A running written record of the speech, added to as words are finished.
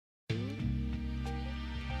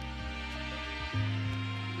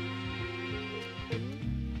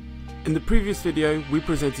In the previous video, we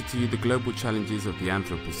presented to you the global challenges of the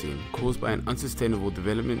Anthropocene caused by an unsustainable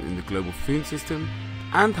development in the global food system,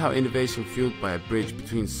 and how innovation fueled by a bridge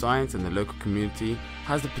between science and the local community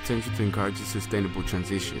has the potential to encourage a sustainable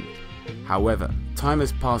transition. However, time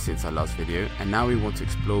has passed since our last video, and now we want to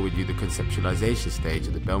explore with you the conceptualization stage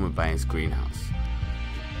of the Bijlmermeer's greenhouse.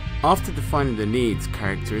 After defining the needs,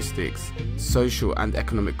 characteristics, social and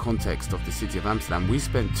economic context of the city of Amsterdam, we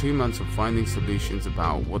spent 2 months on finding solutions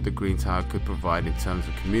about what the Green Tower could provide in terms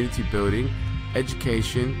of community building,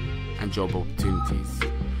 education and job opportunities.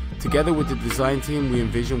 Together with the design team, we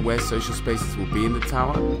envision where social spaces will be in the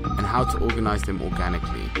tower and how to organize them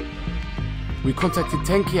organically. We contacted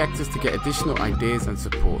 10 key actors to get additional ideas and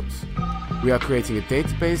support. We are creating a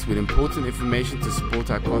database with important information to support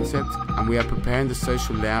our concept, and we are preparing the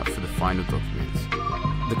social layout for the final document.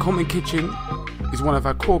 The Common Kitchen is one of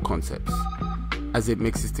our core concepts, as it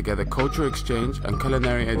mixes together cultural exchange and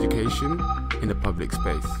culinary education in a public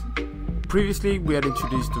space. Previously, we had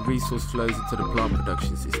introduced the resource flows into the plant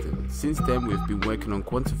production system. Since then, we have been working on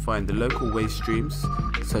quantifying the local waste streams,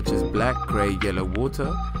 such as black, grey, yellow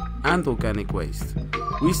water, and organic waste.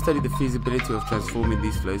 We studied the feasibility of transforming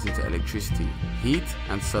these flows into electricity, heat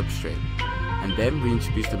and substrate, and then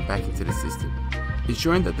reintroduced them back into the system.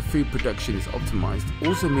 Ensuring that the food production is optimized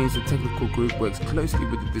also means the technical group works closely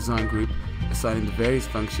with the design group, assigning the various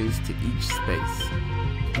functions to each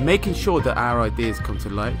space. Making sure that our ideas come to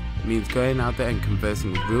light means going out there and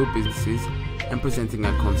conversing with real businesses and presenting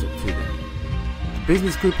our concept to them. The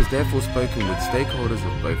business group has therefore spoken with stakeholders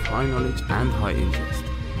of both high knowledge and high interest.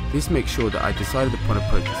 This makes sure that our decided upon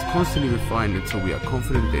approach is constantly refined until we are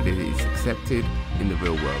confident that it is accepted in the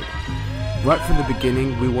real world. Right from the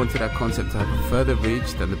beginning, we wanted our concept to have a further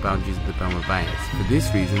reach than the boundaries of the Bijlmermeer. For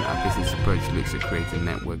this reason, our business approach looks at creating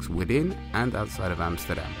networks within and outside of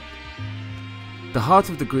Amsterdam. The heart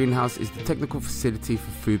of the greenhouse is the technical facility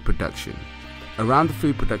for food production. Around the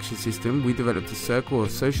food production system, we developed a circle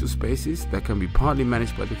of social spaces that can be partly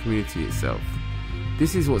managed by the community itself.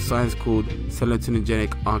 This is what science called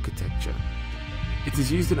hallucinogenic architecture. It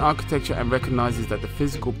is used in architecture and recognizes that the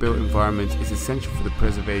physical built environment is essential for the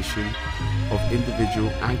preservation of individual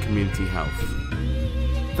and community health.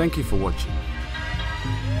 Thank you for watching.